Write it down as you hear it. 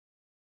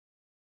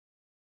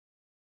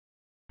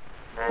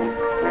Hello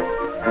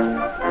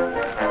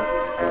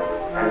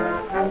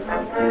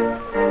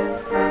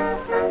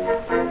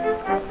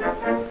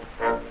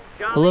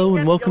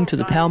and welcome to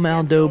the Pall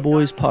Mall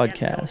Doughboys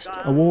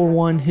podcast, a World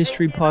War I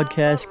history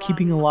podcast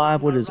keeping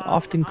alive what is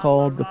often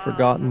called the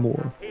Forgotten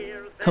War.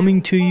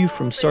 Coming to you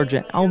from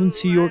Sergeant Alvin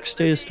C. York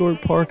State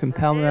Historic Park in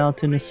Pall Mall,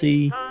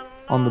 Tennessee,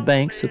 on the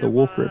banks of the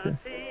Wolf River.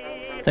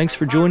 Thanks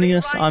for joining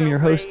us. I'm your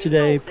host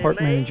today, Park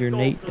Manager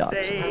Nate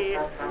Dodson.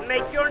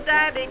 Make your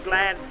daddy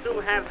glad to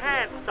have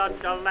had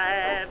such a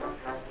lad.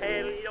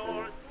 Tell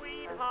your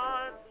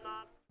sweetheart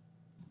not.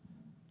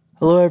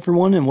 Hello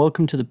everyone and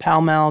welcome to the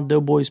Pall Mall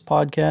Doughboys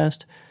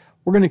podcast.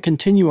 We're going to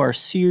continue our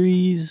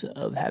series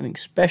of having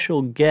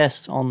special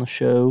guests on the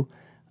show.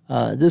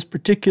 This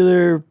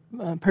particular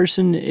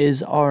person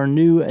is our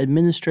new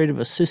administrative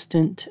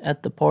assistant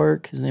at the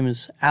park. His name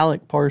is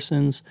Alec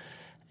Parsons,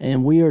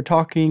 and we are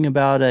talking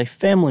about a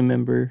family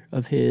member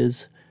of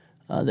his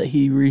that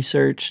he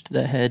researched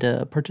that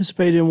had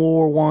participated in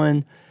World War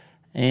I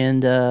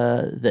and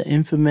the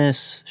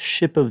infamous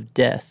ship of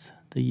death,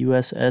 the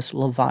USS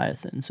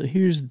Leviathan. So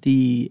here's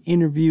the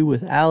interview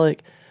with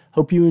Alec.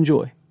 Hope you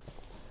enjoy.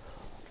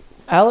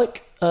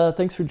 Alec,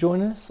 thanks for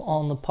joining us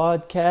on the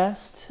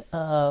podcast.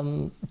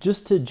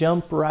 Just to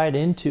jump right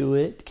into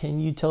it, can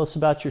you tell us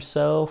about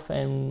yourself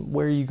and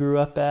where you grew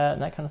up at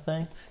and that kind of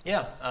thing?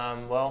 Yeah,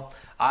 well,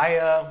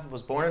 I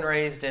was born and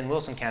raised in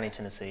Wilson County,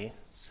 Tennessee.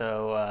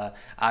 So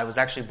I was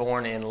actually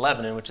born in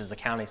Lebanon, which is the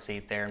county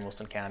seat there in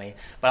Wilson County.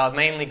 But I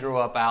mainly grew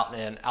up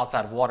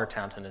outside of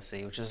Watertown,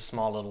 Tennessee, which is a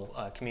small little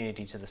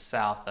community to the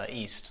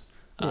southeast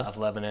of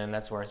Lebanon.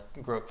 That's where I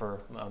grew up for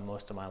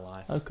most of my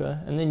life. Okay,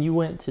 and then you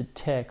went to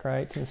Tech,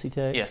 right? Tennessee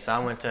Tech? Yes, I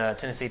went to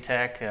Tennessee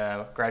Tech,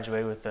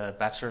 graduated with a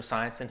Bachelor of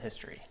Science in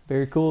History.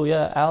 Very cool.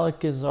 Yeah,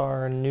 Alec is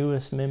our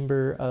newest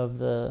member of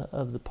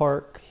the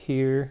park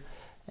here.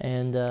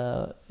 And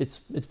it's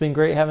been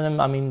great having him.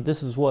 I mean,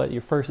 this is what,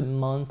 your first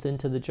month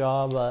into the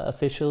job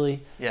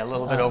officially? Yeah, a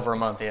little bit over a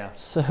month, yeah.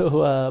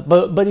 So,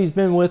 but he's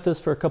been with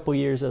us for a couple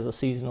years as a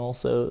seasonal,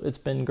 so it's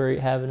been great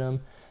having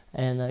him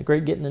and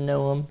great getting to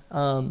know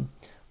him.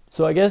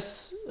 So I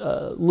guess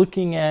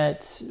looking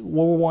at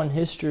World War I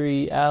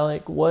history,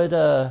 Alec,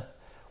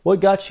 what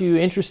got you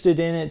interested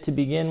in it to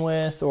begin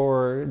with,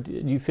 or do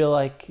you feel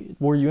like,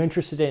 were you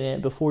interested in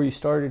it before you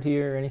started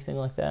here or anything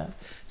like that?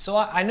 So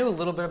I knew a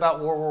little bit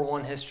about World War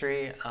I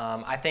history.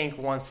 I think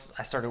once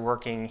I started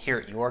working here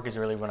at York is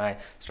really when I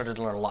started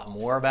to learn a lot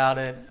more about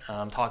it,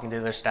 talking to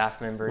other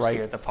staff members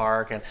here at the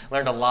park, and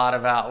learned a lot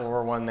about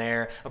World War I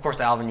there. Of course,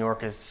 Alvin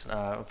York is,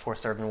 of course,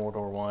 served in World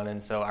War I,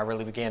 and so I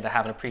really began to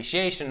have an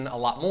appreciation a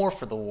lot more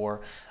for the war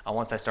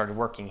once I started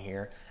working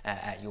here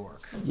at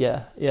York.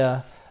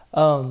 Yeah.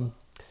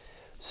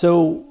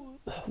 So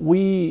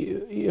we,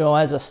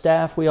 as a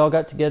staff, we all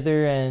got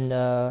together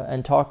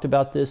and talked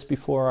about this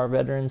before our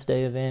Veterans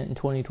Day event in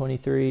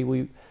 2023.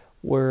 We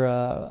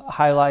were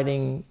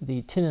highlighting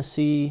the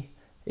Tennessee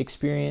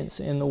experience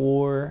in the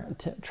war,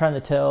 trying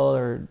to tell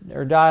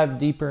or dive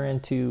deeper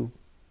into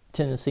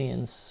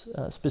Tennesseans,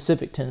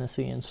 specific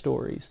Tennessean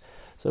stories.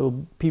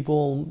 So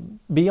people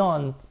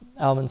beyond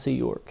Alvin C.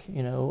 York,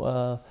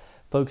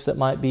 folks that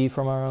might be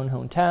from our own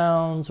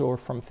hometowns or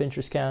from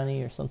Fentress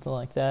County or something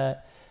like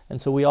that. And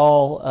so we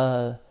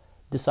all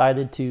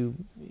decided to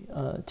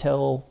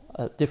tell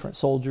a different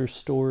soldier's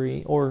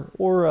story, or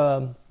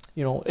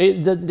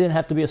it didn't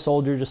have to be a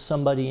soldier, just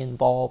somebody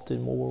involved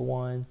in World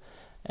War I.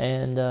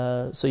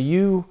 And so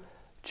you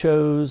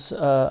chose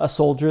a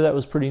soldier that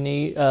was pretty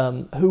neat.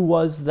 Who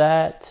was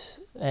that,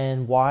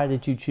 and why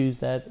did you choose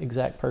that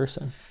exact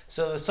person?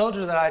 So the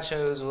soldier that I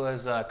chose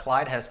was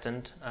Clyde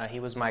Hestand. He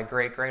was my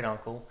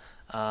great-great-uncle.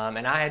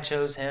 And I had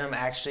chose him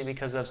actually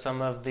because of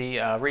some of the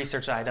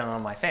research I had done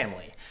on my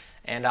family.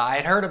 And I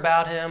had heard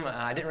about him.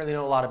 I didn't really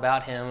know a lot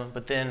about him,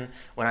 but then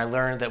when I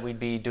learned that we'd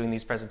be doing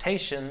these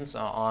presentations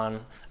on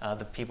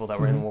the people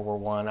that were in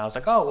World War I, I was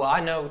like, oh, well, I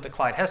know that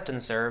Clyde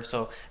Hestand served,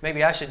 so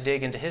maybe I should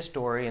dig into his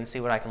story and see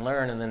what I can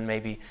learn, and then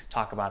maybe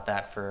talk about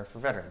that for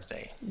Veterans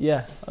Day.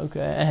 Yeah,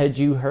 okay. Had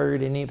you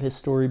heard any of his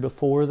story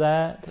before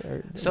that,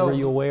 or were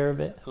you aware of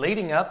it?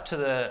 Leading up to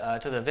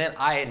the event,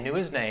 I knew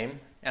his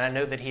name, and I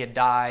know that he had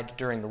died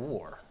during the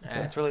war. Okay.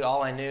 That's really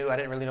all I knew. I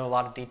didn't really know a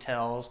lot of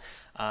details.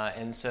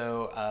 And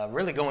so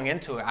really going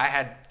into it, I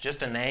had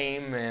just a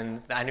name,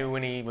 and I knew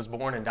when he was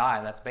born and died,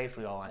 and that's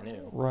basically all I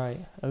knew. Right,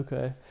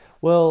 okay.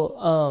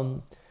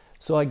 Well,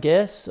 so I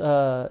guess,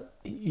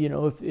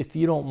 if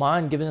you don't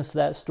mind giving us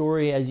that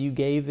story as you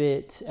gave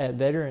it at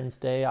Veterans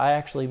Day. I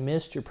actually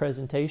missed your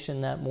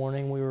presentation that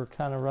morning. We were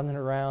kind of running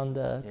around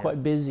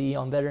quite busy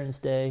on Veterans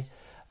Day.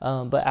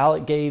 But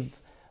Alec gave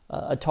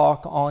a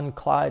talk on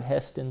Clyde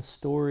Hestan's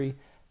story.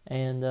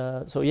 And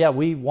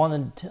we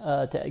wanted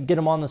to get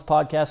him on this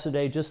podcast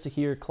today just to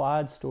hear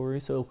Clyde's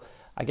story. So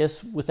I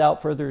guess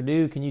without further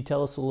ado, can you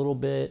tell us a little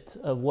bit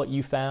of what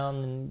you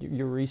found in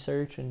your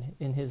research and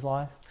in his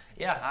life?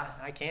 Yeah,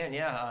 I can,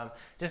 yeah.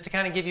 Just to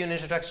kind of give you an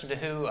introduction to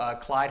who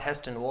Clyde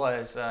Hestand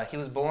was, he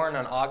was born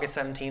on August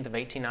 17th of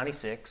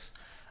 1896.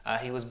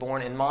 He was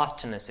born in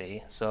Moss,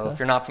 Tennessee. So if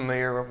you're not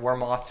familiar where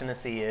Moss,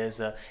 Tennessee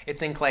is,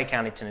 it's in Clay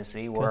County,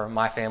 Tennessee, where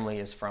my family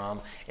is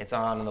from. It's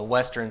on the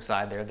western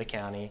side there of the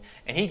county.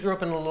 And he grew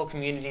up in a little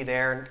community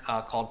there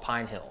called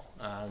Pine Hill.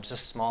 Just a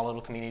small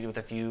little community with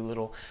a few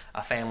little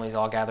families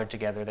all gathered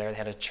together there. They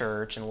had a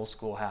church and a little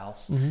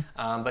schoolhouse.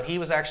 But he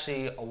was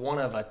actually one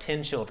of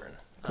 10 children.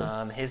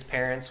 His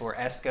parents were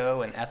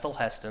Esco and Ethel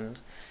Hestand.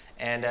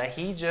 And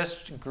he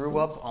just grew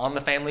up on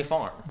the family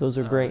farm. Those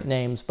are great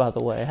names, by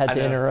the way. I had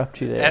to interrupt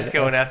you there.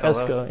 Esco and Ethel,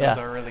 Esco, those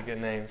are really good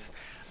names.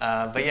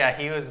 But yeah,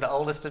 he was the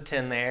oldest of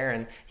 10 there,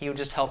 and he would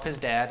just help his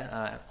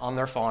dad on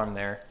their farm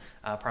there,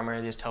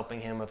 primarily just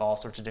helping him with all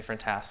sorts of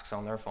different tasks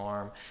on their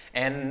farm.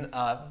 And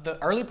the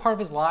early part of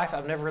his life,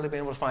 I've never really been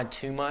able to find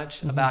too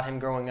much about him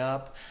growing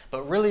up,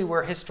 but really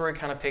where his story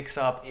kind of picks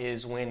up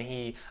is when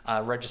he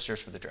registers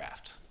for the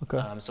draft.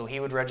 So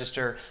he would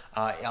register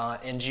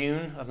in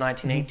June of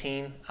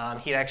 1918.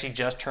 He had actually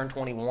just turned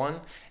 21,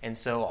 and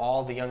so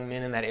all the young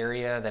men in that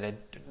area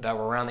that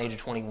were around the age of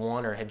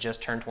 21 or had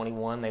just turned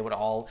 21, they would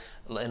all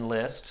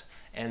enlist.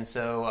 And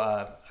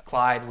so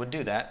Clyde would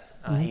do that.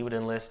 He would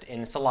enlist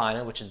in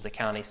Salina, which is the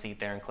county seat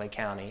there in Clay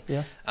County.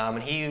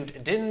 And he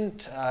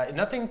didn't,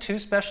 nothing too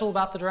special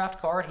about the draft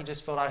card. He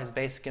just filled out his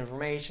basic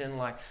information,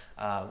 like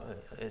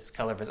his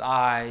color of his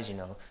eyes,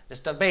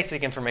 just a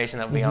basic information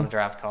that would be on the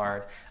draft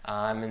card.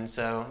 And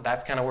so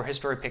that's kind of where his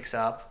story picks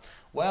up.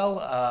 Well,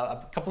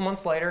 a couple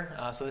months later,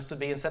 so this would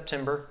be in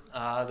September,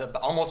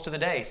 almost to the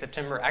day,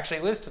 September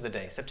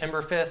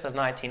 5th of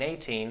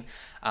 1918,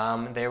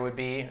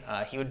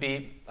 he would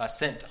be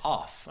sent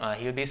off.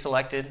 He would be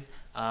selected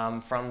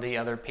from the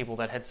other people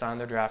that had signed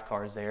their draft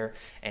cards there,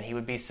 and he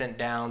would be sent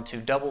down to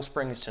Double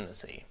Springs,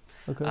 Tennessee.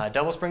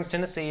 Double Springs,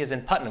 Tennessee is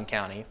in Putnam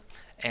County,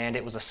 and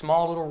it was a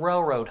small little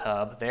railroad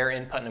hub there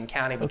in Putnam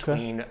County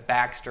between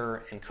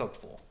Baxter and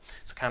Cookeville.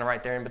 So kind of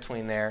right there in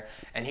between there,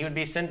 and he would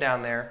be sent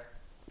down there.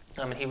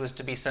 And he was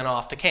to be sent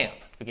off to camp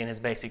to begin his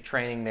basic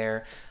training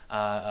there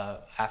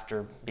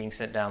after being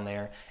sent down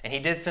there. And he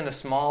did send a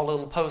small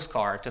little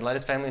postcard to let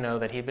his family know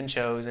that he had been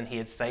chosen, he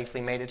had safely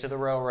made it to the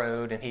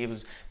railroad, and he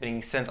was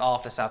being sent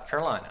off to South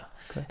Carolina.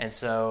 And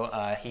so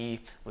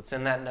he would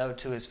send that note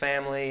to his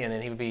family, and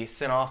then he would be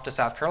sent off to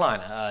South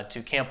Carolina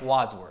to Camp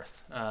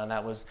Wadsworth.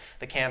 That was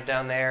the camp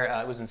down there.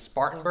 It was in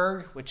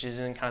Spartanburg, which is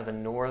in kind of the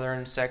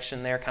northern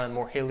section there, kind of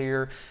more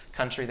hillier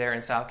country there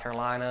in South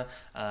Carolina,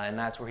 and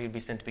that's where he would be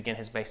sent to begin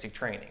his basic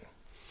training.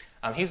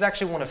 He was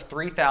actually one of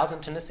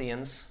 3,000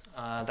 Tennesseans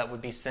that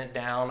would be sent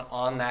down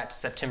on that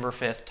September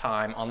 5th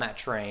time on that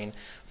train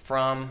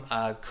from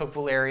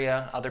Cookeville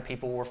area. Other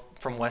people were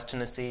from West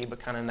Tennessee, but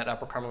kind of in that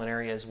Upper Cumberland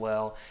area as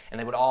well. And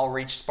they would all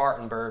reach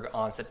Spartanburg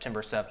on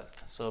September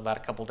 7th. So about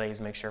a couple days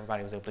to make sure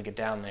everybody was able to get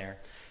down there.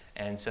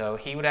 And so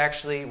he would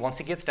actually, once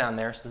he gets down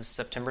there, so this is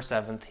September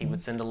 7th, he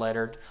would send a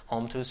letter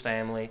home to his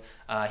family.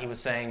 He was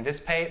saying, this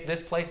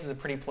place is a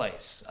pretty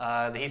place.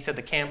 He said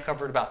the camp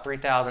covered about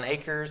 3,000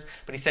 acres,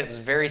 but he said it was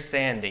very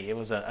sandy. It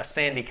was a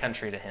sandy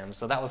country to him.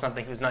 So that was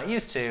something he was not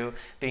used to,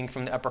 being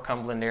from the Upper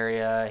Cumberland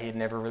area. He had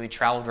never really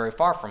traveled very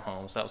far from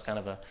home, so that was kind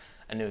of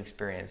a new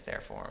experience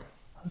there for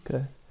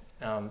him.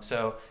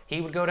 So he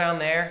would go down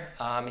there.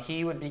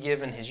 He would be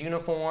given his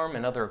uniform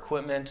and other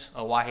equipment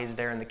while he's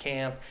there in the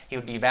camp. He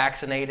would be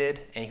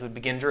vaccinated, and he would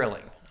begin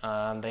drilling.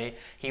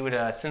 He would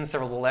send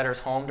several letters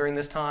home during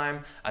this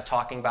time,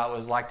 talking about what it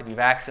was like to be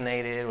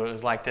vaccinated, what it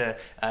was like to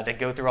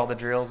go through all the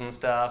drills and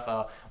stuff.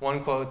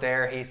 One quote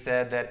there, he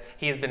said that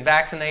he has been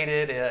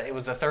vaccinated. It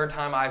was the third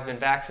time I've been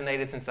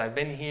vaccinated since I've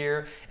been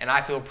here, and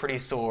I feel pretty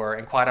sore,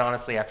 and quite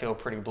honestly, I feel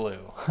pretty blue.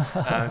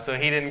 So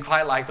he didn't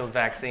quite like those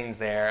vaccines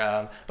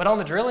there. But on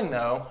the drilling,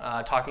 though,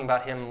 talking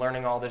about him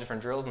learning all the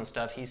different drills and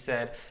stuff, he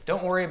said,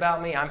 "Don't worry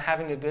about me. I'm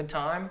having a good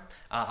time.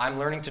 I'm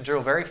learning to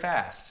drill very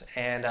fast,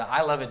 and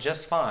I love it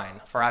just fine,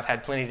 for I've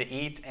had plenty to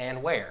eat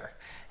and wear."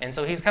 And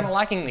so he's kind of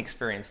liking the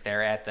experience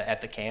there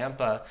at the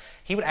camp.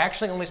 He would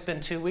actually only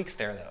spend 2 weeks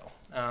there,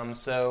 though.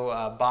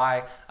 So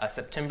by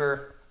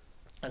September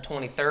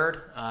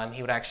 23rd,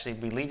 he would actually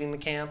be leaving the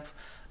camp.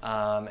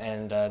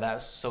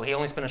 So he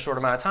only spent a short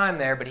amount of time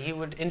there, but he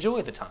would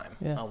enjoy the time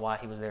while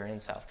he was there in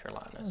South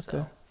Carolina.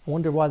 So. I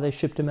wonder why they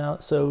shipped him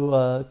out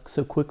so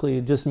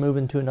quickly, just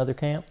moving to another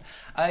camp.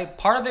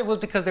 Part of it was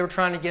because they were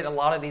trying to get a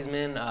lot of these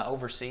men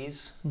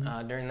overseas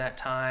during that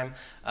time.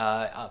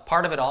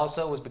 Part of it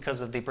also was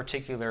because of the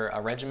particular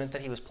regiment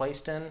that he was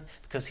placed in,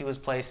 because he was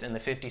placed in the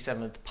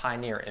 57th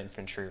Pioneer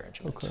Infantry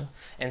Regiment.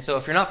 And so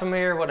if you're not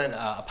familiar what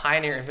a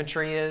Pioneer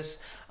Infantry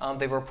is,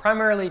 they were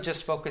primarily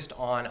just focused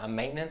on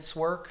maintenance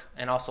work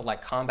and also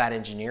like combat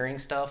engineering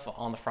stuff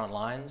on the front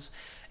lines.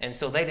 And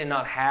so they did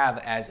not have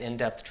as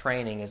in-depth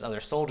training as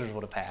other soldiers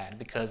would have had,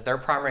 because their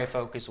primary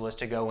focus was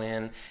to go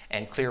in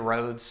and clear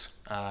roads,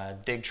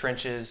 dig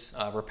trenches,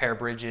 repair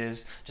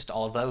bridges, just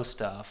all of those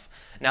stuff.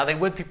 Now, they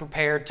would be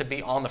prepared to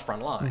be on the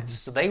front lines.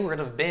 So they would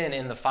have been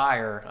in the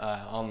fire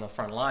on the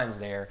front lines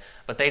there,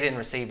 but they didn't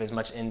receive as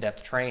much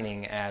in-depth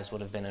training as would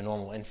have been a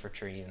normal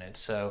infantry unit.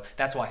 So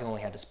that's why he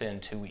only had to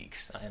spend 2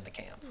 weeks in the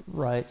camp.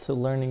 Right, so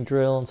learning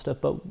drill and stuff.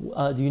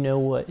 But do you know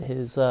what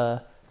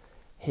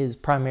his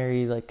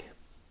primary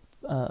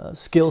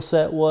skill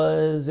set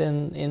was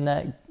in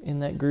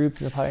that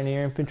group, in the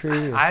Pioneer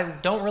Infantry? Or? I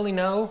don't really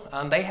know.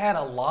 They had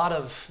a lot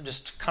of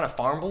just kind of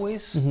farm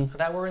boys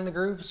that were in the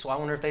group, so I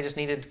wonder if they just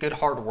needed good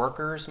hard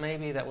workers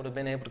maybe that would have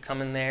been able to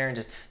come in there and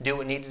just do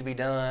what needed to be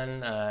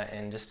done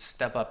and just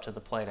step up to the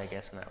plate, I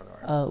guess, in that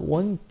regard.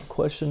 One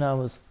question I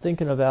was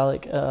thinking of,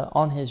 Alec,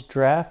 on his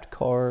draft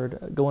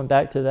card, going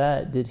back to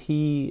that,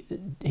 he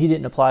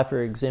didn't apply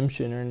for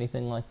exemption or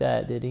anything like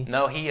that, did he?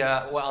 No, he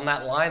on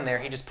that line there,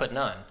 he just put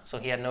none, so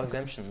he had no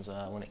exemptions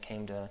when it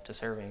came to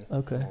serving in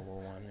World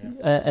War I.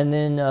 Yeah. And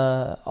then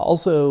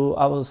also,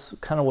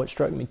 what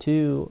struck me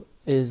too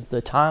is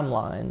the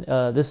timeline.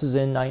 This is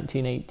in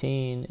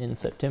 1918 in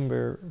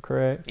September,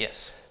 correct?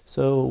 Yes.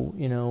 So,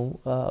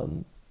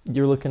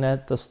 you're looking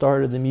at the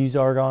start of the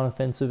Meuse-Argonne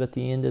offensive at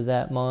the end of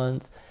that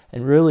month,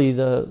 and really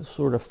the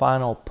sort of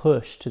final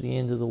push to the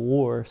end of the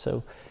war.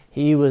 So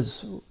he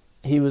was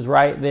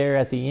right there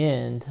at the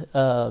end.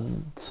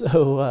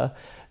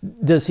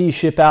 Does he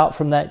ship out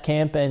from that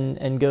camp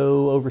and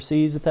go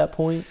overseas at that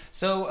point?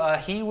 So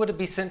he would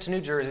be sent to New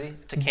Jersey,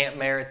 to Camp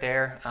Merritt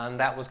there.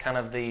 That was kind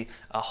of the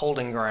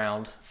holding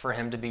ground for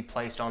him to be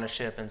placed on a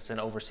ship and sent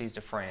overseas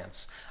to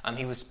France.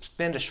 He would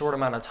spend a short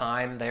amount of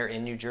time there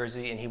in New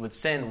Jersey, and he would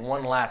send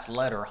one last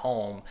letter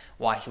home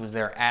while he was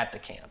there at the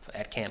camp,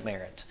 at Camp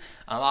Merritt.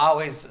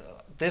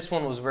 This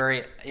one was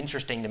very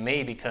interesting to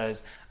me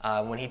because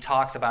when he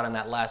talks about in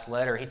that last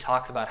letter, he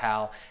talks about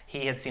how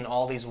he had seen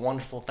all these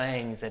wonderful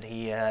things that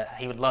he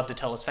would love to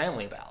tell his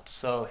family about.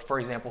 So, for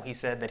example, he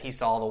said that he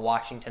saw the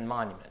Washington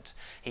Monument.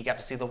 He got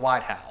to see the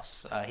White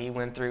House. He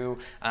went through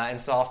and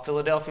saw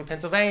Philadelphia,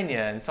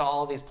 Pennsylvania, and saw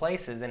all these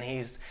places. And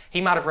he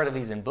might have read of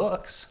these in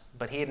books,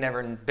 but he had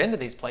never been to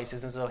these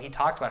places, and so he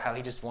talked about how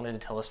he just wanted to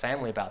tell his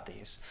family about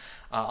these.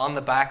 On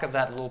the back of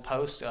that little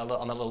post, on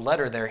the little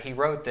letter there, he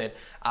wrote that,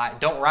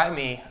 don't write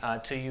me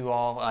till you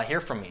all hear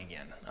from me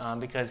again,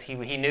 because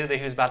he knew that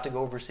he was about to go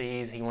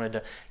overseas. He wanted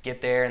to get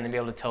there and then be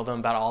able to tell them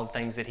about all the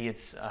things that he had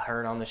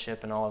heard on the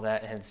ship and all of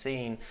that and had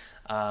seen.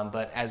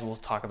 But as we'll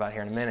talk about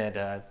here in a minute,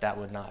 that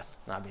would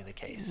not be the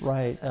case.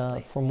 Right.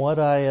 From what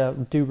I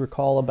do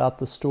recall about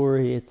the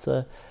story, it's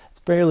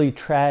fairly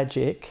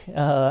tragic,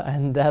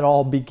 and that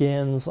all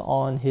begins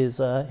on his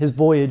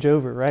voyage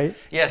over, right?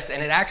 Yes,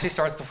 and it actually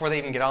starts before they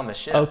even get on the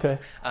ship. Okay.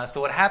 So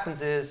what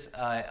happens is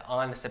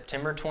on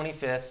September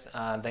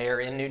 25th, they are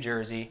in New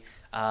Jersey.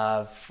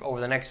 Over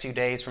the next few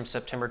days, from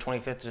September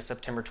 25th to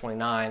September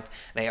 29th,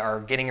 they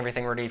are getting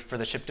everything ready for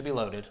the ship to be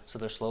loaded. So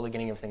they're slowly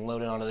getting everything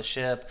loaded onto the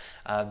ship.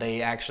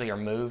 They actually are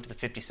moved. The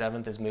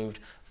 57th is moved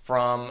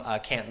from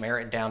Camp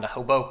Merritt down to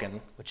Hoboken,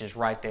 which is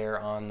right there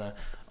on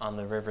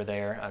the river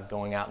there,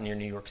 going out near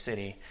New York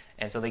City.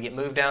 And so they get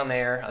moved down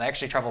there. They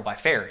actually travel by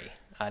ferry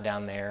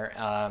down there,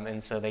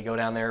 and so they go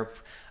down there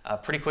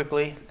pretty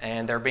quickly,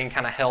 and they're being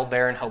kind of held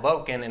there in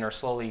Hoboken and are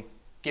slowly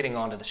getting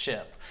onto the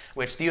ship,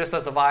 which the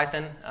USS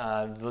Leviathan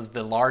was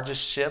the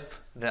largest ship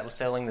that was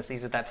sailing the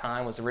seas at that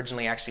time. Was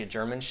originally actually a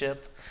German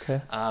ship.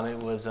 Okay. It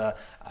was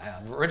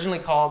originally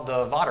called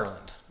the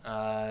Vaterland,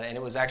 and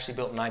it was actually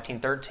built in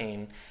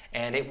 1913,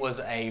 and it was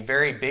a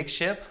very big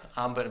ship,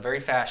 but a very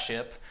fast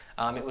ship.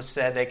 It was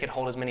said they could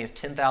hold as many as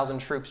 10,000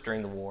 troops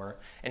during the war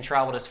and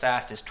traveled as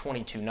fast as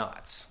 22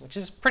 knots, which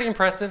is pretty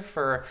impressive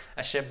for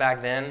a ship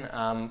back then.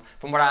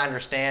 From what I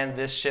understand,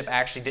 this ship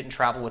actually didn't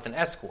travel with an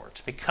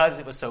escort because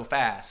it was so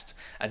fast.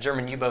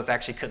 German U-boats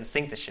actually couldn't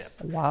sink the ship.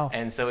 Wow.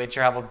 And so it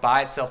traveled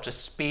by itself,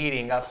 just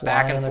speeding up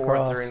back and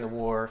forth during the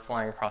war,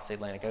 flying across the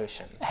Atlantic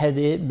Ocean. Had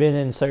it been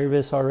in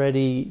service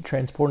already,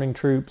 transporting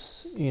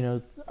troops,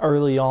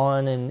 early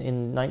on in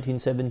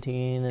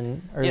 1917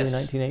 and early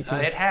 1918?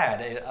 It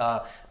had.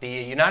 The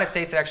United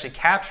States actually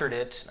captured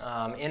it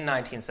in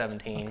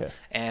 1917,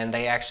 and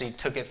they actually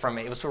took it from,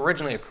 it was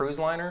originally a cruise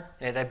liner,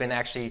 and it had been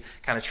actually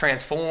kind of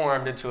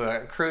transformed into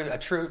a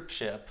troop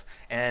ship.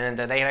 And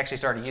they had actually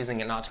started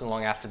using it not too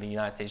long after the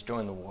United States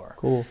joined the war.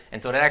 Cool.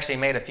 And so it actually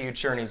made a few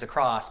journeys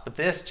across, but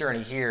this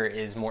journey here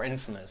is more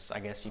infamous,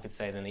 I guess you could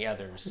say, than the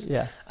others.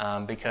 Yeah.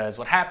 Because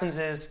what happens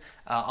is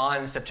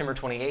on September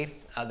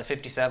 28th, the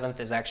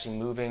 57th is actually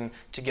moving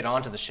to get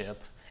onto the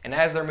ship. And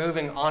as they're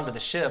moving onto the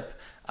ship,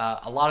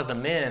 a lot of the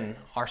men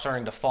are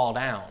starting to fall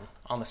down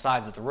on the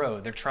sides of the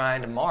road. They're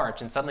trying to march,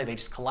 and suddenly they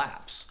just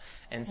collapse.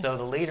 And so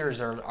the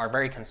leaders are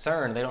very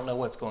concerned. They don't know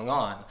what's going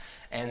on.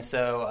 And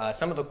so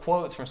some of the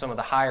quotes from some of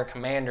the higher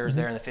commanders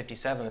there in the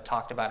 57th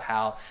talked about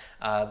how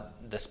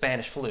the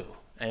Spanish flu,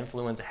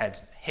 influenza, had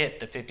hit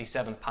the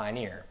 57th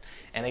Pioneer.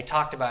 And they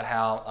talked about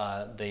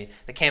how the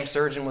camp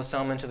surgeon was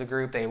summoned to the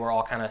group. They were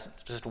all kind of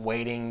just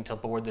waiting to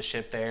board the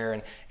ship there,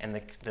 and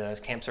the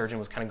camp surgeon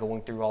was kind of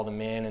going through all the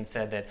men and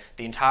said that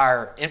the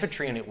entire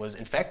infantry unit was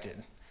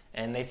infected.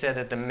 And they said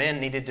that the men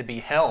needed to be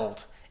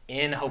held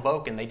in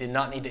Hoboken. They did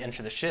not need to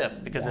enter the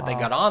ship because if they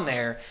got on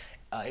there,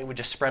 it would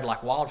just spread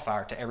like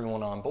wildfire to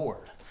everyone on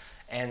board.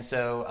 And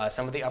so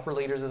some of the upper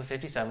leaders of the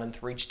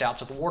 57th reached out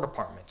to the War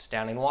Department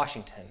down in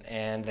Washington,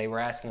 and they were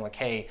asking, like,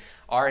 hey,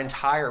 our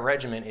entire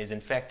regiment is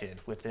infected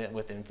with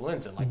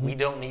influenza. Like, we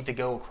don't need to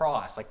go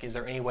across. Like, is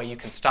there any way you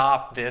can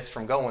stop this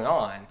from going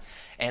on?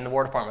 And the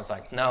War Department's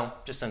like, no,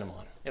 just send them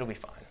on. It'll be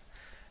fine.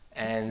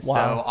 And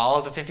so all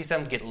of the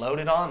 57th get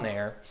loaded on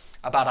there,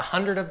 about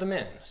 100 of the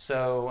men.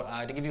 So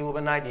to give you a little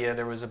bit of an idea,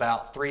 there was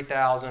about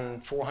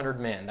 3,400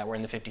 men that were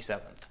in the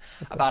 57th.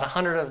 Okay. About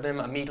 100 of them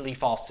immediately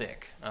fall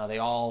sick.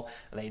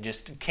 They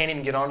just can't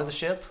even get onto the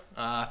ship.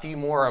 A few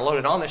more are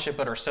loaded on the ship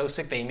but are so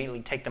sick they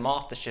immediately take them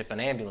off the ship in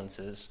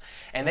ambulances.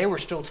 And they were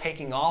still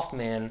taking off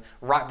men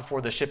right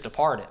before the ship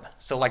departed.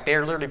 So like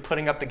they're literally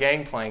putting up the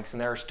gangplanks and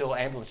there are still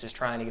ambulances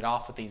trying to get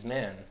off with these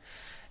men.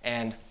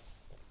 And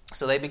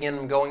so they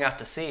begin going out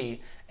to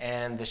sea,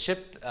 and the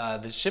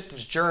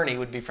ship's journey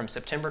would be from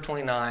September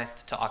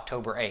 29th to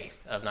October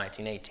 8th of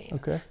 1918.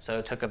 Okay. So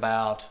it took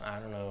about,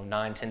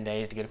 9-10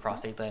 days to get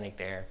across the Atlantic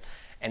there.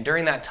 And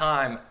during that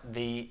time,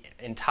 the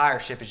entire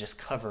ship is just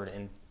covered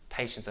in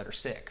patients that are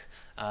sick.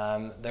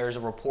 There's a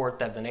report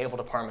that the Naval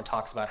Department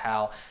talks about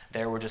how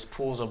there were just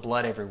pools of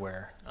blood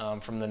everywhere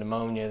from the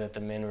pneumonia that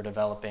the men were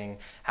developing,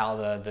 how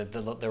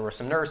there were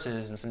some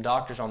nurses and some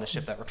doctors on the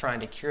ship that were trying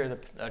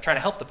to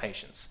help the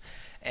patients.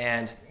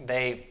 And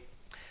they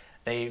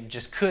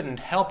just couldn't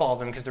help all of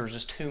them because there were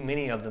just too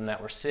many of them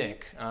that were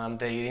sick.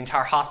 The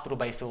entire hospital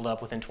bay filled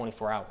up within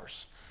 24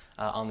 hours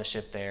on the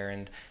ship there,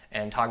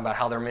 and talking about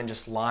how their men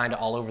just lined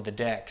all over the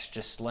decks,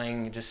 just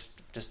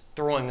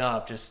throwing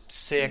up, just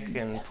sick,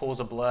 and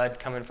pools of blood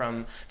coming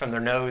from their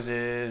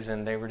noses,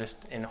 and they were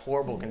just in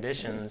horrible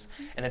conditions,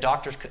 and the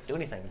doctors couldn't do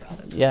anything about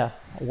it. Yeah,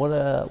 what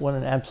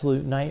an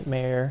absolute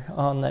nightmare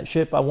on that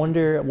ship. I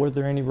wonder, were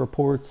there any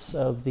reports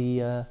of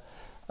the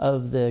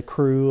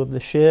crew of the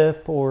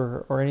ship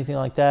or anything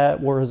like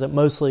that? Or is it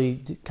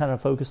mostly kind of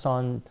focused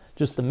on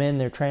just the men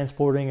they're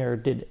transporting, or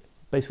did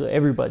basically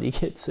everybody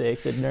get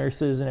sick, the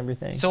nurses and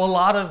everything? So a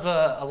lot of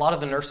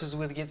the nurses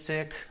would get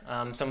sick.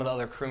 Some of the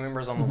other crew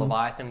members on the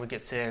Leviathan would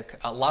get sick.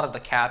 A lot of the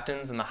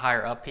captains and the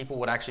higher up people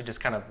would actually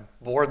just kind of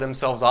board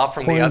themselves off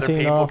from the other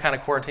people, kind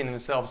of quarantine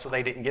themselves so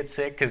they didn't get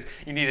sick, because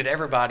you needed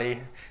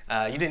everybody.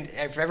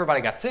 If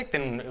everybody got sick,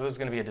 then it was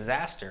going to be a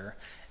disaster.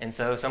 And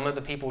so some of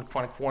the people would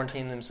kind of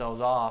quarantine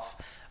themselves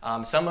off.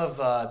 Some of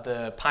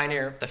the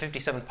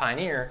 57th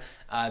Pioneer,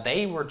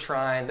 they were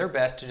trying their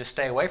best to just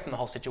stay away from the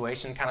whole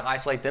situation, kind of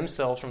isolate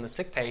themselves from the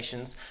sick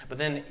patients, but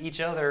then each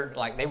other,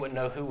 like, they wouldn't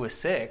know who was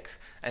sick.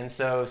 And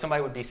so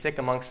somebody would be sick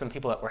amongst some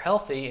people that were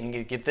healthy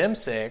and get them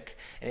sick,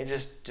 and it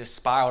just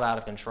spiraled out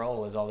of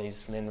control as all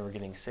these men were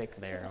getting sick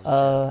there.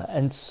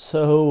 And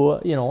so,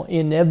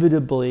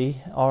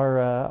 inevitably,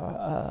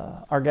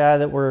 our guy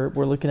that we're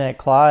looking at,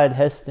 Clyde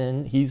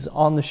Hestand, he's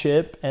on the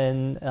ship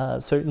and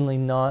certainly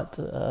not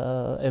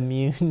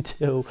immune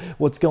to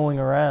what's going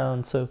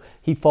around. So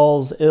he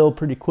falls ill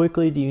pretty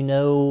quickly. Do you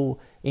know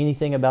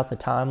anything about the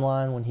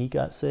timeline when he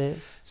got sick?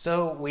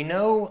 So we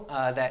know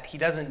that he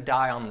doesn't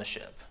die on the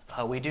ship.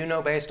 We do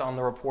know, based on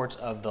the reports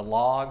of the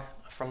log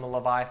from the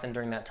Leviathan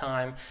during that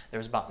time,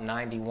 there's about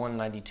 91,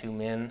 92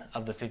 men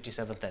of the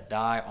 57th that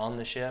die on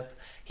the ship.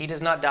 He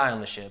does not die on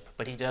the ship,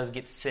 but he does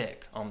get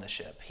sick on the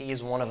ship. He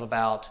is one of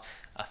about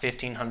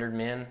 1,500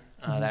 men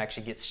that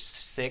actually get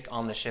sick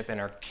on the ship and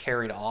are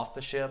carried off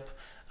the ship.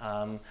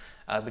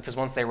 Because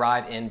once they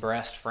arrive in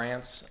Brest,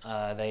 France,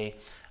 they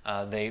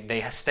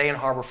stay in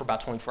harbor for about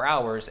 24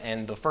 hours,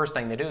 and the first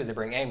thing they do is they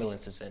bring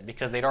ambulances in,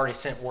 because they'd already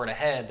sent word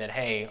ahead that,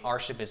 hey,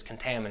 our ship is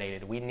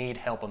contaminated, we need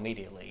help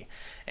immediately.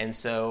 And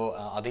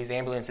so these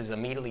ambulances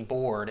immediately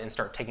board and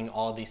start taking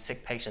all of these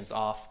sick patients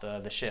off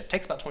the ship. It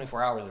takes about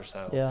 24 hours or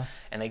so. Yeah.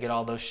 And they get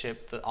all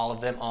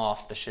of them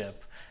off the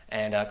ship.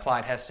 And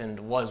Clyde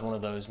Hestand was one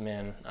of those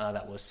men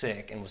that was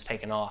sick and was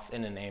taken off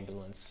in an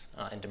ambulance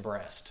into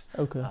Brest,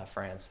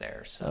 France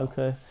there. So.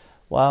 Okay.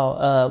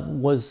 Wow.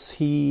 Was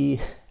he,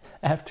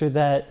 after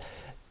that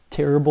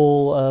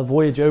terrible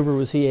voyage over,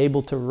 was he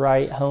able to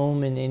write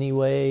home in any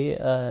way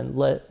and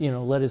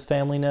let his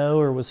family know,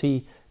 or was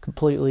he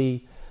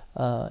completely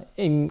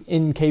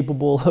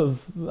incapable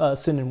of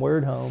sending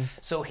word home?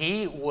 So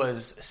he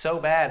was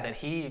so bad that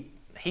he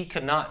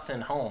could not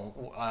send home.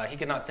 He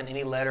could not send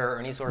any letter or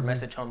any sort of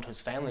message home to his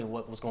family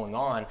what was going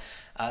on.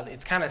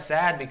 It's kind of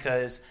sad,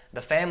 because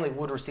the family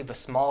would receive a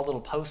small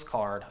little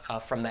postcard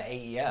from the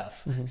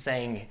AEF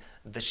saying,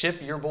 the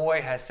ship your boy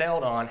has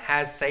sailed on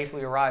has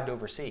safely arrived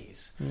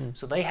overseas.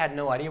 So they had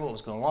no idea what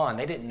was going on.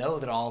 They didn't know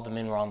that all of the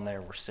men were on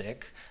there were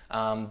sick.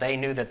 They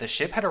knew that the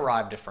ship had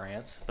arrived to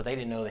France, but they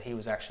didn't know that he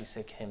was actually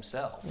sick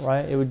himself.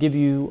 Right. It would give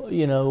you,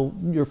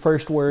 your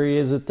first worry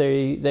is that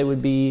they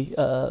would be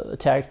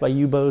attacked by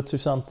U-boats or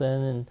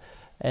something,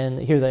 and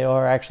here they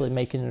are actually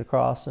making it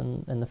across,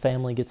 and the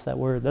family gets that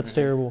word. That's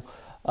terrible.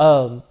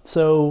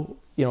 So,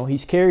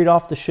 he's carried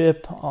off the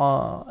ship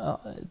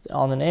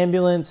on an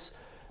ambulance.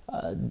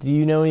 Do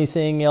you know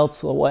anything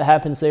else? What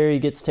happens there? He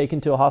gets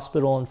taken to a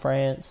hospital in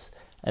France,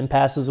 and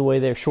passes away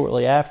there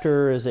shortly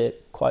after? Or is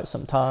it quite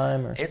some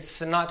time? Or?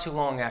 It's not too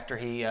long after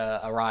he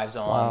arrives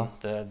on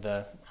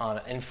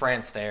in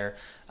France there.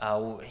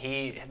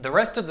 The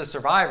rest of the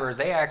survivors,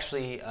 they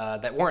actually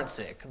that weren't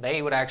sick,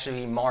 they would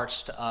actually be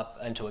marched up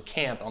into a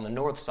camp on the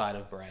north side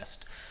of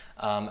Brest.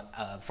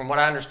 From what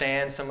I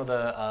understand, some of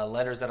the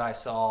letters that I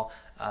saw,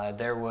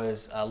 there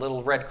was a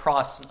little Red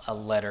Cross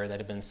letter that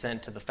had been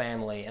sent to the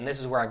family, and this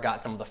is where I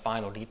got some of the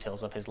final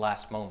details of his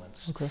last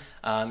moments. Okay.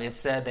 It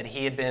said that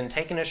he had been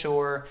taken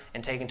ashore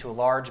and taken to a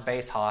large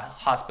base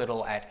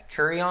hospital at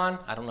Curion.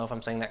 I don't know if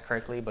I'm saying that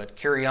correctly, but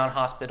Curion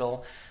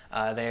Hospital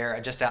there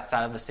just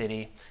outside of the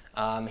city.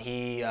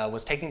 He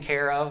was taken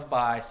care of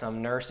by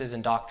some nurses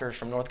and doctors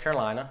from North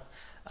Carolina.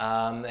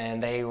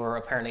 And they were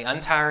apparently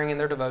untiring in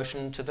their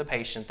devotion to the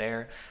patient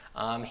there.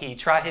 He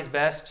tried his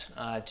best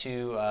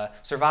to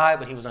survive,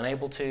 but he was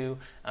unable to,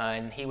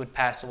 and he would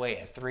pass away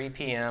at 3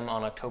 p.m.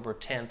 on October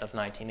 10th of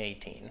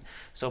 1918.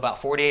 So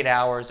about 48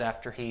 hours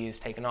after he's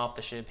taken off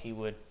the ship, he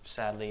would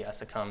sadly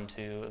succumb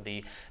to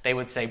they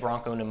would say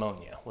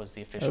bronchopneumonia was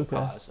the official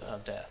cause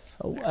of death.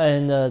 Oh,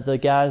 and the other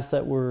guys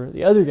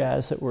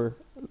that were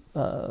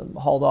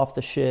hauled off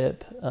the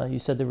ship, you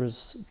said there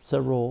was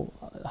several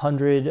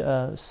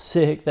hundred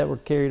sick that were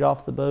carried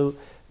off the boat.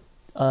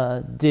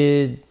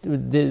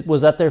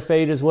 Was that their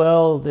fate as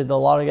well? Did a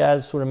lot of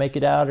guys sort of make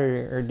it out,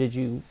 or did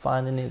you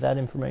find any of that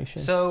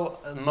information? So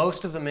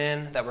most of the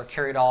men that were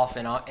carried off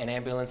in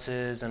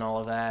ambulances and all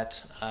of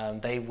that,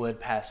 they would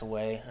pass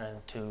away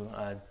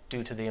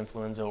due to the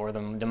influenza or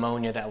the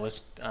pneumonia that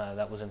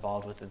was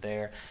involved with it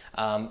there.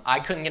 I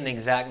couldn't get an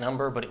exact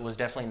number, but it was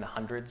definitely in the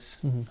hundreds.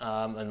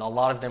 Mm-hmm. And a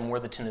lot of them were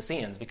the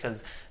Tennesseans,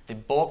 because the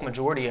bulk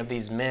majority of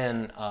these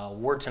men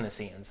were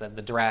Tennesseans,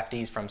 the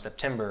draftees from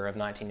September of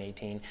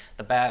 1918.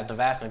 The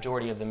vast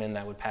majority of the men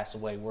that would pass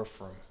away were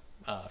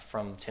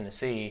from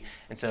Tennessee,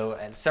 and so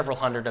several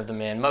hundred of the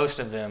men, most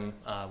of them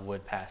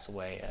would pass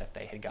away if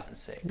they had gotten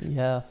sick.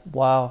 Yeah,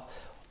 wow.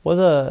 What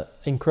a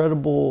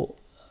incredible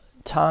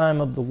time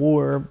of the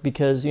war,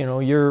 because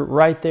you're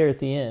right there at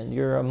the end.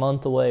 You're a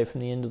month away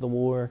from the end of the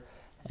war,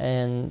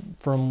 and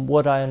from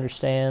what I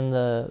understand,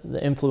 the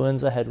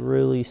influenza had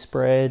really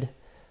spread,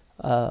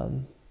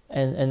 and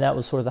that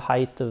was sort of the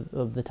height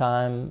of the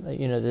time.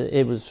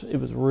 It was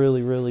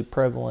really, really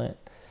prevalent,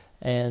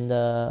 and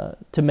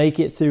to make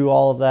it through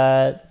all of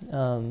that,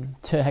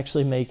 to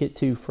actually make it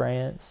to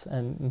France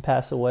and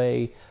pass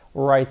away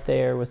right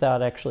there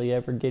without actually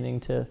ever getting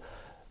to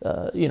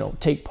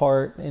take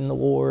part in the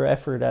war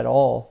effort at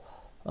all.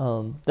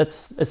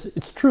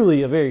 It's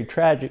truly a very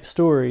tragic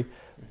story,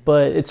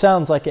 but it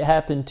sounds like it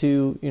happened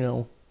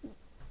to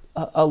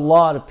a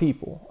lot of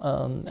people.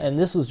 And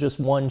this is just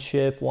one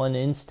ship, one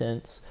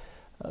instance.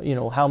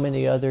 How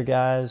many other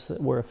guys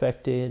that were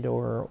affected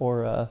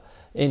or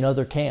in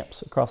other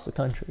camps across the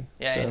country.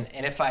 Yeah, so.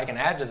 And if I can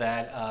add to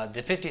that,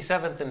 the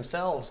 57th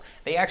themselves,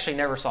 they actually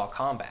never saw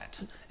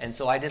combat. And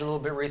so I did a little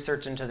bit of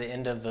research into the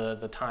end of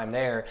the time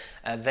there.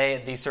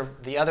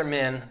 The other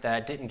men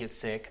that didn't get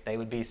sick, they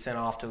would be sent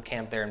off to a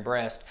camp there in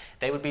Brest.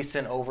 They would be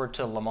sent over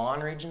to Le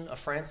Mans region of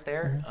France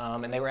there,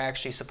 mm-hmm. And they were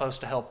actually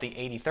supposed to help the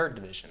 83rd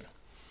Division.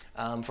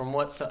 From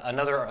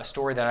a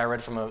story that I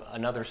read from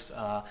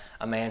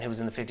a man who was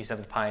in the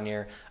 57th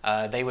Pioneer,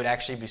 they would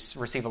actually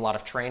receive a lot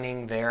of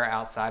training there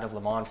outside of Le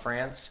Mans,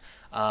 France.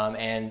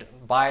 And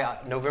by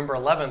November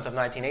 11th of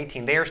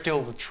 1918, they are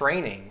still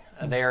training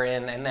there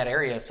in that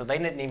area, so they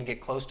didn't even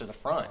get close to the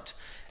front.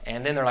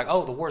 And then they're like,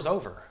 oh, the war's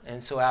over.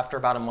 And so after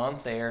about a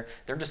month they're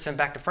just sent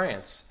back to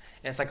France.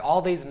 And it's like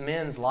all these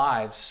men's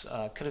lives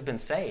could have been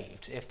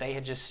saved if they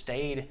had just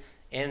stayed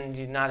in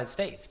the United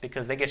States,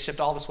 because they get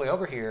shipped all this way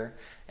over here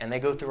and they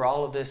go through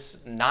all of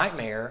this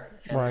nightmare,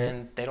 and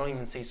then they don't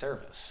even see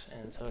service.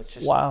 And so it's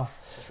just,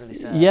 it's just really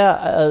sad.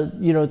 Yeah,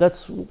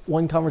 that's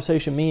one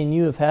conversation me and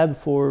you have had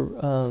before,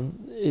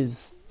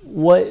 is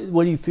what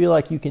do you feel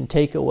like you can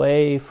take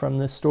away from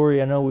this story?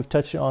 I know we've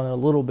touched on it a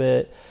little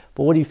bit,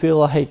 but what do you feel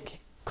like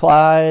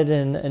Clyde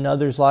and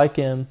others like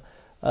him,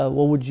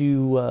 what would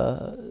you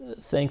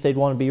think they'd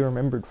want to be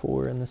remembered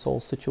for in this whole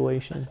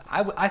situation?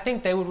 I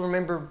think they would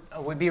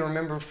be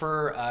remembered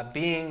for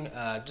being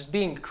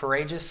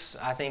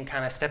courageous. I think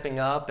kind of stepping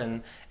up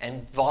and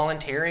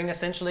volunteering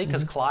essentially,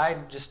 because mm-hmm.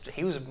 Clyde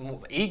he was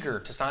eager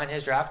to sign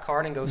his draft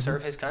card and go mm-hmm.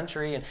 serve his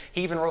country, and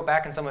he even wrote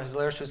back in some of his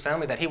letters to his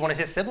family that he wanted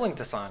his siblings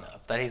to sign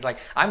up. That he's like,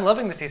 I'm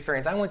loving this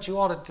experience. I want you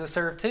all to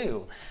serve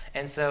too.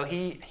 And so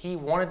he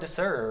wanted to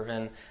serve,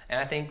 and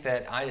I think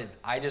that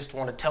I just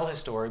want to tell his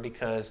story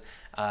because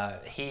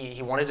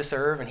he wanted to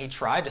serve, and he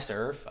tried to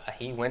serve.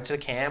 He went to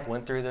camp,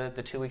 went through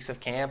the 2 weeks of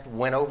camp,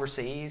 went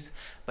overseas,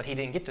 but he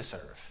didn't get to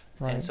serve.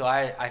 Right. And so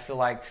I feel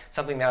like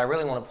something that I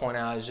really want to point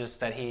out is just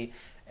that he,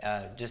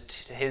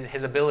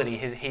 his ability,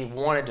 he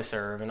wanted to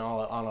serve, and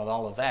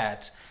all of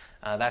that.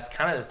 That's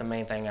kind of just the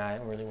main thing I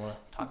really want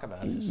to talk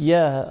about.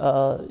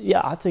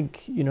 I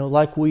think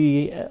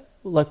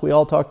like we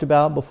all talked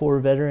about before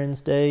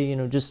Veterans Day,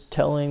 just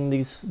telling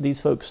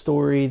these folks'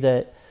 story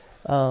that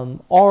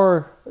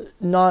are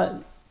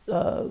not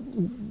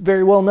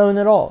very well known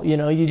at all. You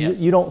know,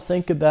 you don't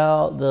think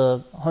about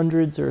the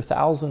hundreds or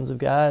thousands of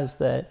guys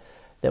that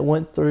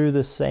went through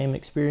the same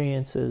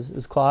experience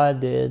as Clyde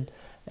did,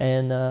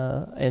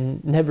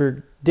 and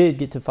never did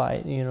get to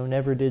fight. You know,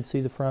 never did see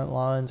the front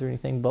lines or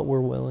anything, but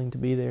were willing to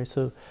be there.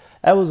 So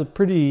that was a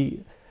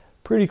pretty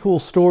cool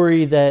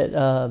story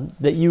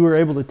that you were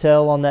able to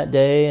tell on that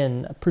day,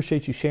 and I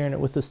appreciate you sharing it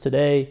with us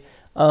today.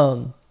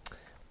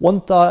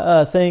 One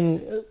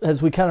thing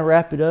as we kind of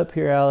wrap it up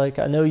here, Alec,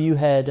 I know you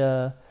had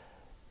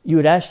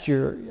asked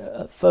your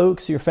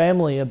folks, your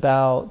family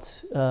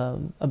about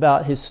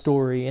his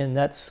story, and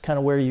that's kind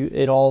of where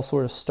it all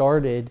sort of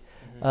started.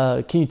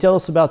 Can you tell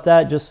us about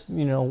that? Just,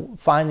 you know,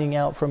 finding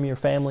out from your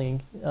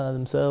family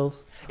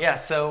themselves. Yeah,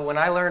 so when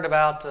I learned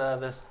about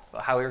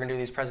how we were going to do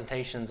these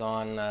presentations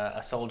on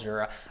a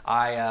soldier,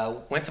 I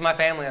went to my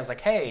family. I was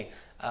like, hey,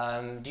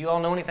 do you all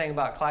know anything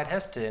about Clyde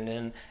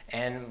Hestand?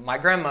 And my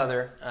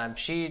grandmother,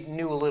 she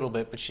knew a little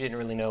bit, but she didn't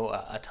really know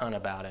a ton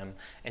about him.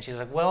 And she's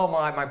like, well,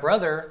 my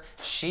brother,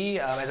 she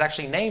is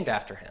actually named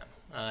after him.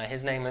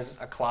 His name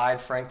is Clyde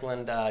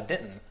Franklin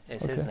Denton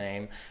is his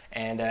name,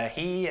 and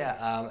he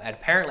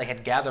apparently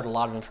had gathered a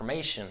lot of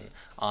information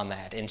on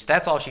that, and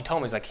that's all she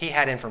told me, is like he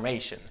had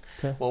information.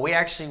 Okay. Well, we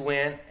actually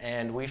went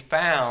and we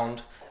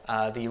found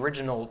the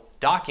original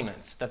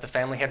documents that the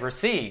family had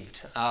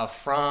received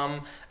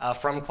from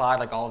Clyde,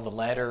 like all of the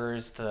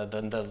letters,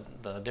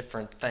 the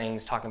different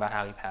things talking about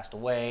how he passed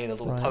away, the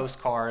little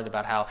postcard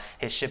about how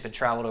his ship had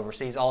traveled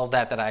overseas, all of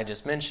that I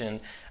just mentioned.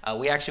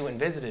 We actually went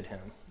and visited him.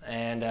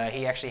 And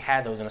he actually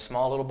had those in a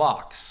small little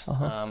box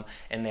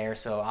in there.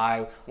 So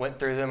I went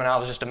through them, and I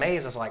was just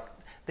amazed. I was like,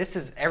 this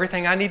is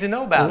everything I need to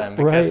know about him.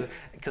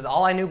 Because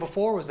all I knew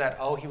before was that,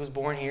 he was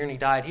born here and he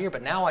died here.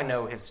 But now I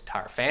know his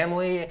entire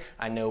family.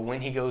 I know when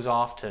he goes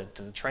off to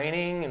the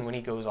training and when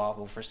he goes off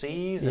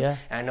overseas. And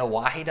I know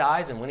why he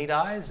dies and when he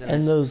dies.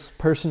 And those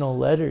personal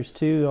letters,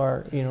 too,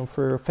 are, you know,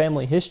 for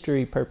family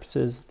history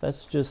purposes,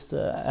 that's just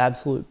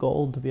absolute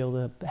gold to be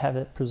able to have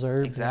it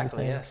preserved.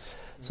 Exactly, yes.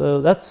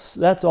 So that's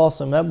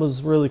awesome. That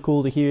was really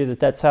cool to hear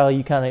that's how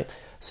you kind of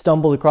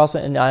stumbled across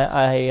it. And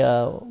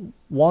I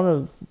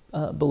want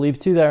to believe,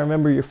 too, that I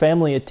remember your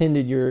family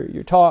attended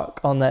your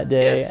talk on that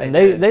day. Yes, and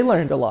they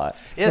learned a lot.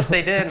 Yes,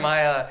 they did.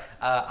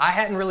 I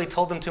hadn't really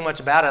told them too much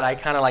about it. I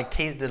kind of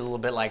teased it a little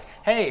bit, like,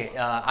 hey,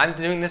 I'm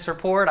doing this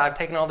report. I've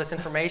taken all this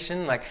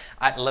information. Like,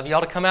 I'd love y'all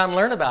to come out and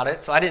learn about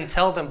it. So I didn't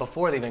tell them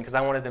before the event because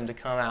I wanted them to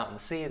come out and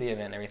see the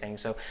event and everything.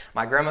 So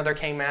my grandmother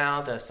came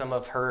out. Some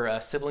of her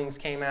siblings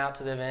came out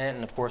to the event.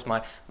 And, of course,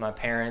 my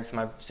parents,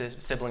 my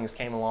siblings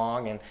came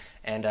along.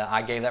 And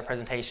I gave that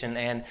presentation,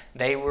 and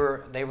they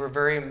were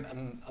very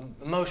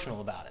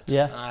emotional about it.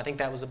 Yeah. I think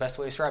that was the best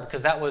way to describe it,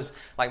 because that was,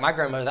 like my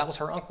grandmother, that was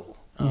her uncle.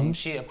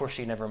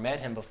 She never met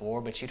him before,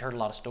 but she'd heard a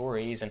lot of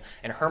stories,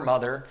 and her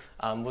mother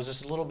was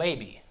just a little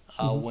baby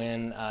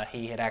when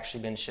he had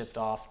actually been shipped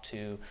off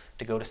to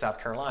go to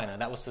South Carolina.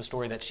 That was the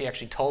story that she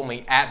actually told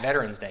me at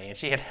Veterans Day, and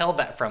she had held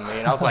that from me,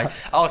 and I was like,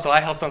 so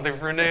I held something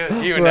for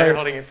you, and now you're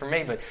holding it for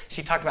me. But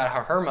she talked about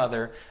how her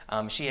mother,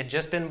 she had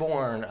just been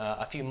born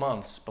a few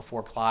months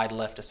before Clyde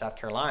left to South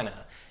Carolina,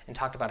 and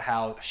talked about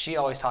how she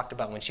always talked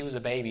about when she was a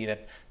baby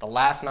that the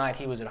last night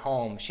he was at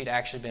home, she'd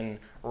actually been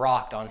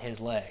rocked on his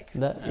leg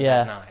that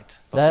night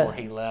before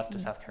he left to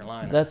South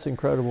Carolina. That's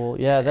incredible.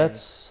 Yeah,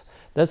 that's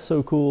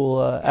so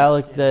cool,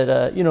 Alec,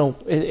 that you know,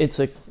 it's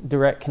a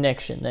direct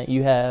connection that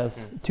you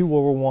have to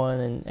World War I,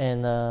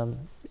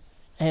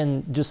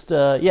 and just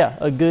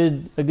a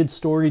good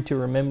story to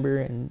remember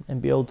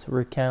and be able to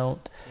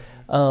recount.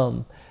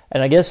 And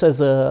I guess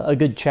as a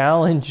good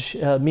challenge,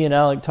 me and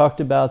Alec talked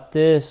about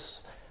this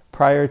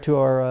prior to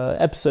our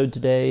episode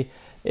today,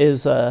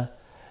 is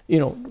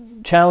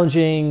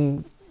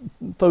challenging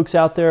folks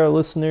out there, our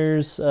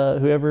listeners,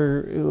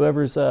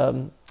 whoever's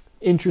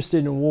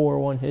interested in World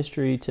War I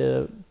history,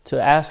 to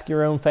ask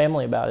your own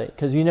family about it,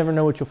 because you never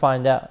know what you'll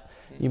find out.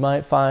 You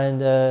might find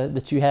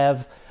that you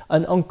have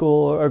an uncle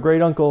or a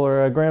great uncle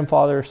or a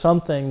grandfather or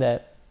something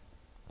that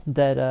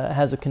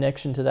has a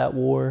connection to that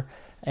war,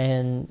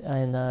 and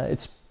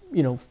it's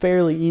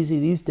fairly easy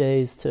these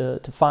days to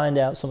find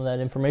out some of that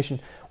information.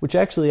 Which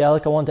actually,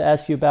 Alec, I wanted to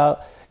ask you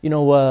about. You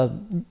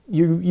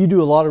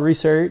do a lot of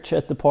research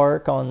at the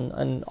park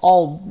on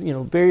all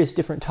various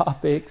different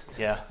topics.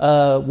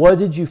 Yeah. What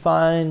did you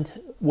find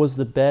was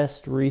the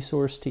best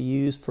resource to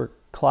use for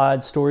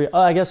Clyde's story?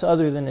 I guess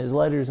other than his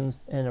letters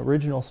and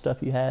original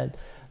stuff you had.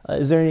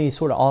 Is there any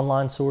sort of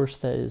online source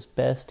that is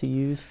best to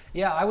use?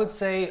 Yeah, I would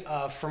say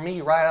for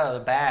me, right out of the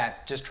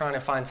bat, just trying to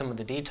find some of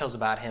the details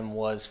about him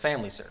was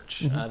Family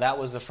Search. That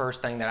was the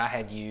first thing that I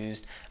had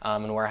used,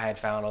 and where I had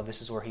found,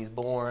 this is where he's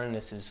born.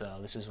 This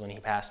is when he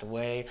passed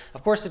away.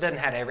 Of course, it didn't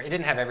have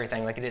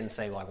everything. Like, it didn't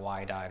say why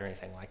he died or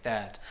anything like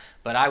that.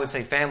 But I would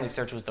say Family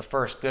Search was the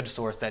first good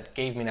source that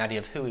gave me an idea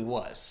of who he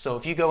was. So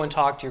if you go and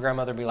talk to your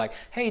grandmother and be like,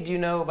 hey, do you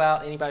know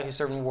about anybody who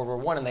served in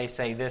World War I? And they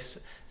say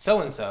this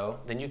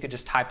so-and-so, then you could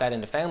just type that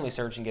into Family Family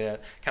Search and get a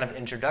kind of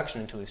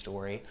introduction into a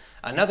story.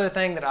 Another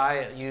thing that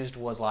I used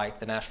was like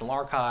the National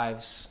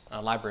Archives,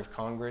 Library of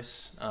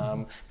Congress,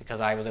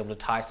 because I was able to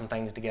tie some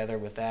things together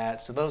with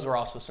that. So those were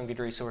also some good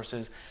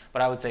resources.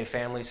 But I would say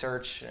Family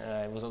Search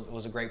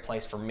was a great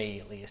place for me,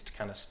 at least, to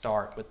kind of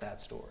start with that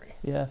story.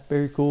 Yeah,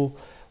 very cool.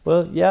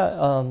 Well,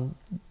 yeah,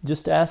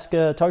 just talk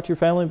to your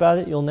family about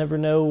it. You'll never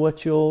know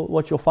what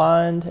you'll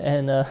find,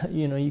 and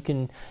you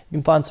can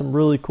find some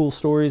really cool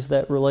stories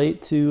that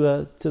relate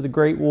to the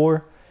Great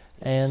War,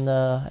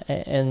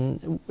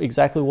 and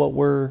exactly what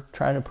we're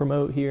trying to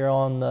promote here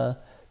on the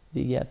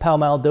Pall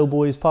Mall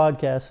Doughboys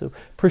podcast. So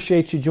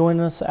appreciate you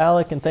joining us,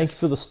 Alec, and thanks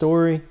for the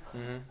story.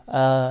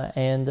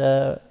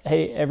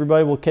 Hey,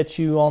 everybody, we'll catch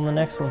you on the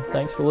next one.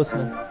 Thanks for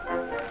listening.